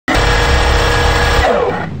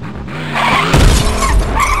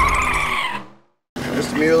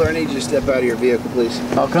I need you to step out of your vehicle, please.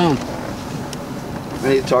 How come?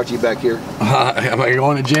 I need to talk to you back here. Am I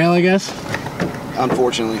going to jail, I guess?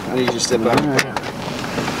 Unfortunately, I need you to step out. Right.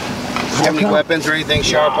 You have any weapons or anything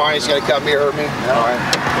sharp on you? He's got to cut me or hurt me? No. All right.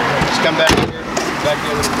 Just come back here. Back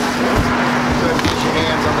here. Put your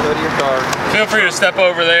hands on the hood of your car. Feel free to step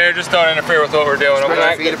over there. Just don't interfere with what we're doing. I'm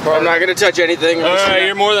not going to touch anything. All right,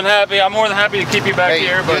 you're more than happy. I'm more than happy to keep you back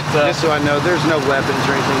here. But just so I know, there's no weapons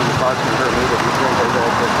or anything in the car that can hurt me.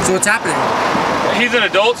 So what's happening? he's an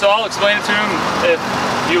adult, so I'll explain it to him if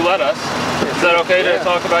you let us. Is that okay to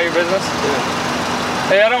talk about your business?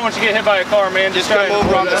 Yeah. Hey, I don't want you to get hit by a car, man. Just come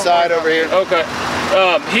over on the side over here. Okay.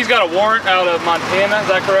 He's got a warrant out of Montana, is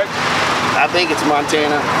that correct? I think it's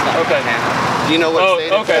Montana. Okay. Do you know what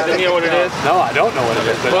state okay, then you know what it is? No, I don't know what it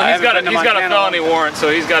is. Well, he's got a felony warrant,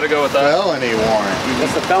 so he's got to go with that. Felony warrant?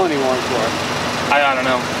 What's the felony warrant for? I don't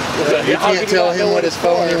know. You can't tell him what his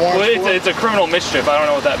felony warrant is? Well, it's a criminal mischief. I don't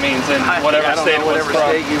know what that means in whatever state it was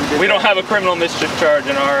from. We don't have a criminal mischief charge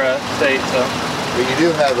in our state, so. But you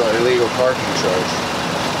do have an illegal parking charge.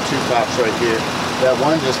 2 cops right here. That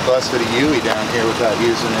one just busted a Yui down here without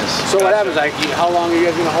using his... So what happens? Like, how long are you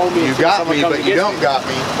guys going to hold me? You got me, but you don't got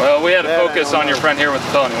me. Well, we had to focus on your friend here with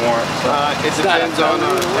the felony warrant. So. It depends on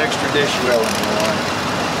extradition.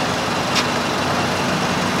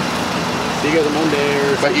 See you guys on Monday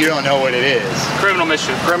or something. But you don't know what it is. Criminal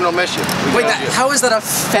mischief. Criminal mischief. Wait, how is that a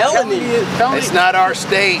felony? It's not our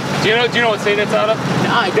state. Do you know what state it's out of?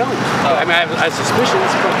 No, I don't. Oh. I mean, I have suspicions,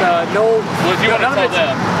 but no. Well, if you want to tell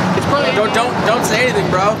them. It's probably don't say anything,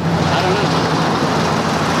 bro. I don't know.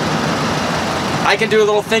 I can do a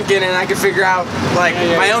little thinking and I can figure out like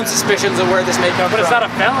my own suspicions of where this may come from. But it's not a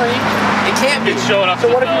felony. It can't be. It's showing up. So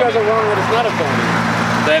what if you guys are wrong that it's not a felony?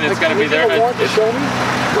 Then it's going to be there. Do you have a warrant to show me?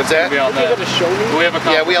 What's that? Do you have to show me? We have a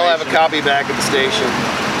copy. Yeah, we all have a copy back at the station.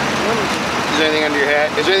 Is there anything under your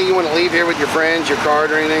hat? Is there anything you want to leave here with your friends, your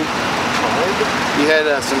card or anything? You had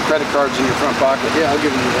some credit cards in your front pocket. Yeah, I'll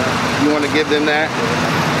give you that. You want to give them that?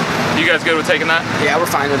 You guys good with taking that? Yeah, we're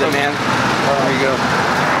fine with it, man. There you go.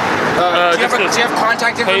 Do you have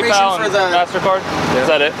contact information PayPal for the MasterCard? Is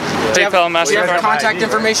that it? PayPal and MasterCard. Do you have contact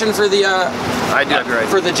information for the I do have it right.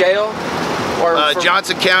 for the jail? Or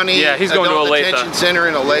Johnson County. Yeah, he's going to Olathe. Detention Center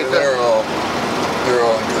in Olathe. They're all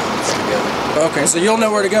in cahoots together. Okay, so you'll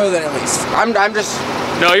know where to go then at least. I'm just.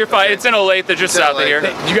 No, you're fine. It's in Olathe. They're just south of here.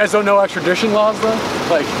 You guys don't know extradition laws though?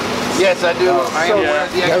 Like. Yes, I do. I am aware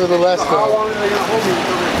of the Nevertheless, how long are they going to hold me?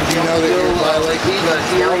 do you know that you're violating?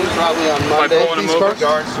 Probably on By Monday. pulling them over?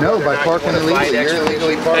 No, by parking illegally. You're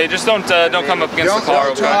illegally parking. Hey, just don't come up against the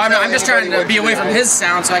car. Okay? I'm just trying to be away from his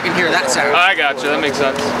sound so I can hear that sound. I got you. That makes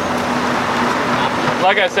sense.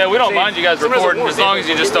 Like I said, we don't mind you guys recording as long as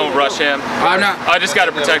you just don't rush him. I'm not. I just got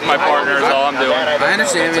to protect my partner is all I'm doing. I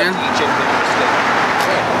understand, man.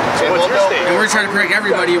 What's your state? And we're trying to protect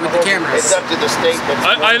everybody with the cameras. It's up to the state.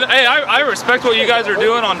 I respect what you guys are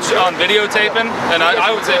doing on videotaping, and I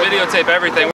would say videotape everything.